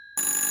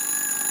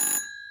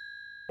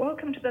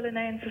Welcome to the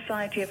Linnean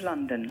Society of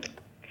London.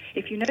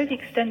 If you know the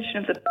extension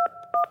of the...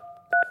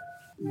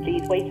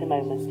 Please wait a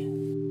moment.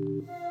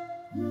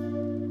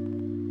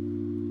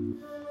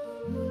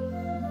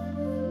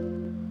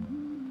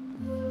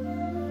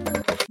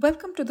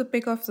 Welcome to the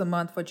pick of the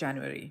month for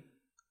January.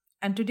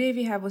 And today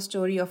we have a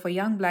story of a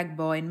young black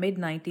boy in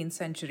mid-19th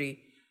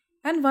century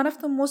and one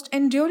of the most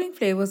enduring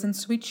flavors in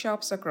sweet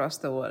shops across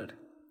the world,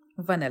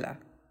 vanilla.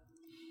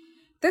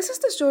 This is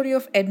the story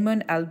of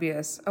Edmund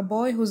Albius, a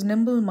boy whose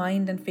nimble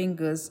mind and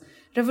fingers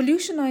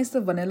revolutionized the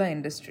vanilla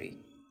industry.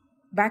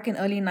 Back in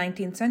early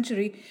 19th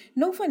century,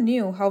 no one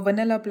knew how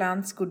vanilla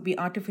plants could be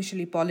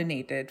artificially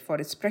pollinated for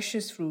its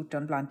precious fruit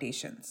on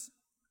plantations.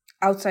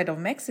 Outside of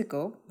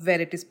Mexico,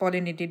 where it is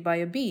pollinated by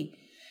a bee,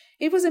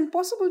 it was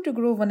impossible to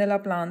grow vanilla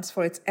plants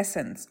for its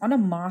essence on a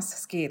mass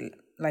scale,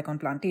 like on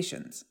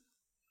plantations.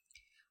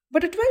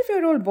 But a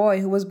 12-year-old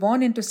boy who was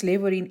born into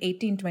slavery in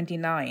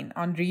 1829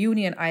 on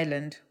Reunion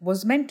Island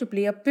was meant to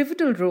play a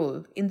pivotal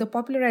role in the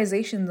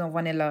popularization of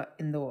vanilla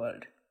in the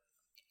world.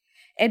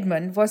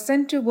 Edmund was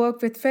sent to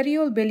work with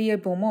Ferriol Bellier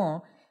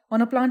Beaumont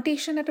on a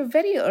plantation at a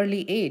very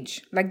early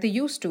age, like they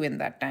used to in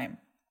that time.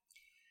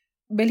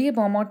 Bellier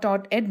Beaumont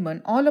taught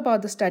Edmund all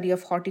about the study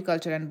of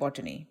horticulture and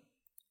botany.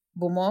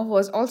 Beaumont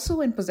was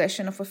also in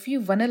possession of a few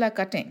vanilla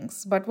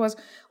cuttings, but was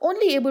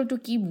only able to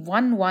keep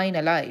one vine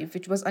alive,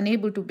 which was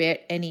unable to bear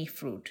any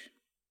fruit.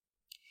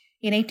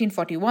 In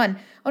 1841,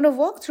 on a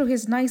walk through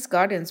his nice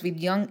gardens with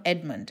young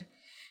Edmund,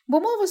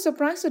 Beaumont was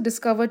surprised to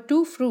discover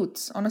two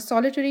fruits on a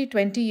solitary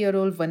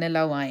 20-year-old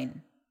vanilla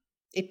vine.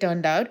 It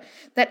turned out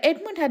that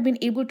Edmund had been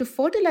able to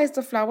fertilize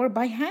the flower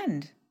by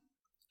hand.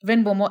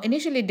 When Beaumont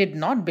initially did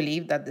not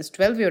believe that this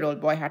 12-year-old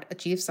boy had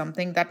achieved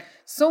something that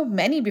so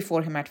many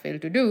before him had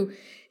failed to do,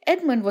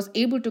 Edmund was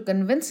able to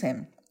convince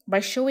him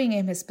by showing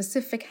him his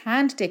specific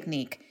hand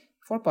technique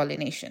for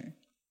pollination.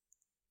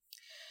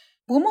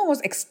 Beaumont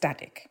was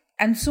ecstatic,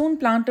 and soon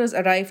planters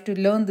arrived to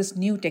learn this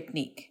new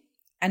technique.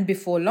 And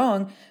before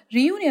long,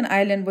 Reunion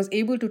Island was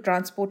able to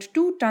transport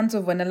 2 tons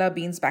of vanilla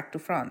beans back to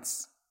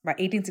France. By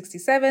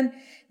 1867,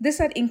 this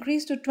had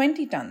increased to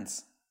 20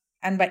 tons,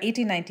 and by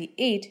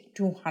 1898,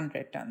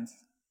 200 tons.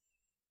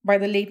 By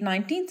the late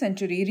 19th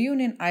century,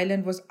 Reunion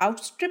Island was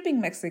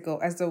outstripping Mexico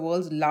as the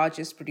world's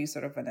largest producer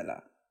of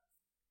vanilla.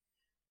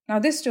 Now,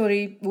 this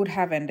story would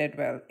have ended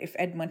well if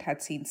Edmund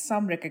had seen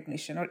some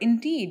recognition or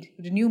indeed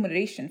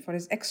remuneration for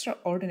his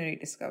extraordinary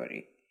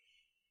discovery.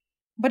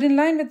 But in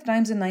line with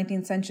times in the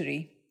 19th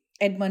century,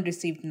 Edmund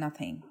received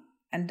nothing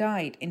and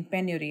died in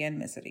penury and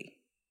misery.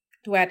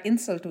 To add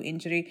insult to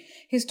injury,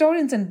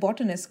 historians and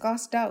botanists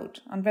cast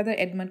doubt on whether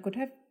Edmund could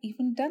have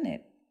even done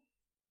it.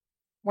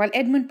 While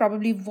Edmund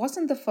probably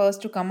wasn't the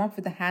first to come up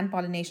with the hand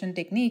pollination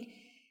technique,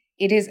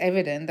 it is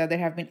evident that there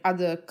have been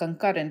other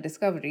concurrent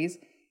discoveries.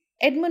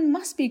 Edmund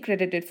must be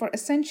credited for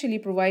essentially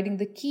providing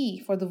the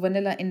key for the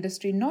vanilla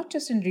industry not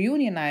just in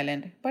Reunion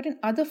Island, but in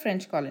other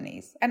French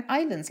colonies and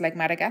islands like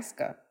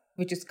Madagascar,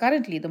 which is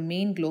currently the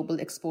main global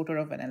exporter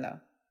of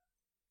vanilla.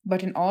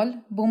 But in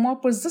all,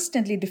 Beaumont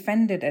persistently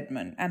defended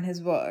Edmund and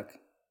his work,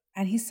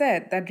 and he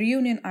said that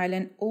Reunion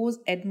Island owes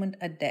Edmund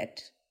a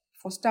debt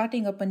for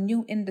starting up a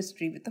new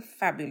industry with a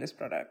fabulous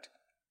product.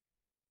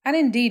 And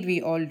indeed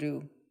we all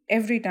do,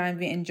 every time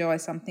we enjoy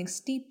something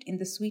steeped in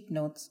the sweet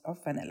notes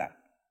of vanilla.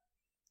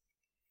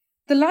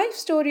 The life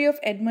story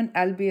of Edmund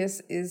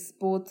Albius is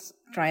both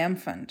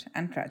triumphant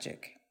and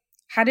tragic.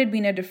 Had it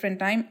been a different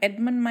time,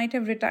 Edmund might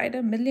have retired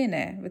a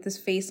millionaire with his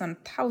face on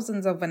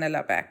thousands of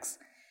vanilla packs.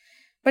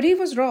 But he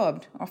was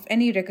robbed of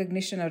any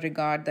recognition or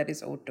regard that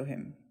is owed to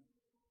him.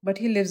 But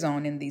he lives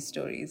on in these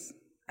stories,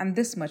 and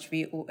this much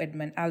we owe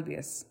Edmund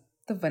Albius,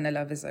 the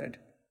vanilla wizard.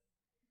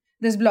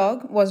 This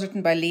blog was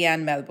written by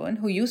Leanne Melbourne,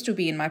 who used to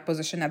be in my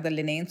position at the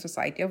Linnean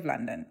Society of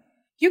London.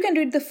 You can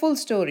read the full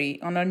story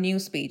on our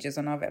news pages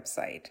on our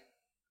website.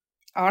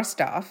 Our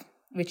staff,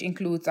 which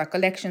includes our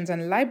collections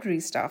and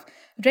library staff,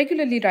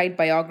 regularly write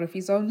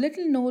biographies of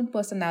little-known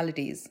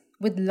personalities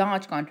with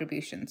large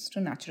contributions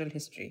to natural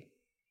history.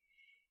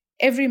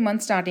 Every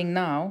month starting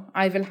now,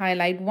 I will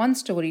highlight one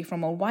story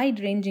from a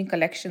wide-ranging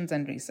collections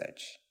and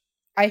research.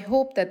 I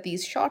hope that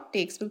these short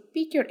takes will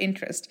pique your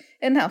interest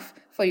enough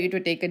for you to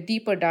take a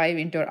deeper dive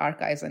into our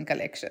archives and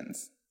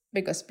collections,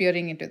 because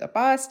peering into the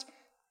past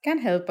can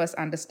help us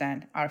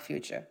understand our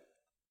future.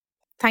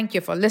 Thank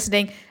you for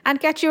listening, and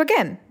catch you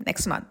again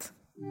next month.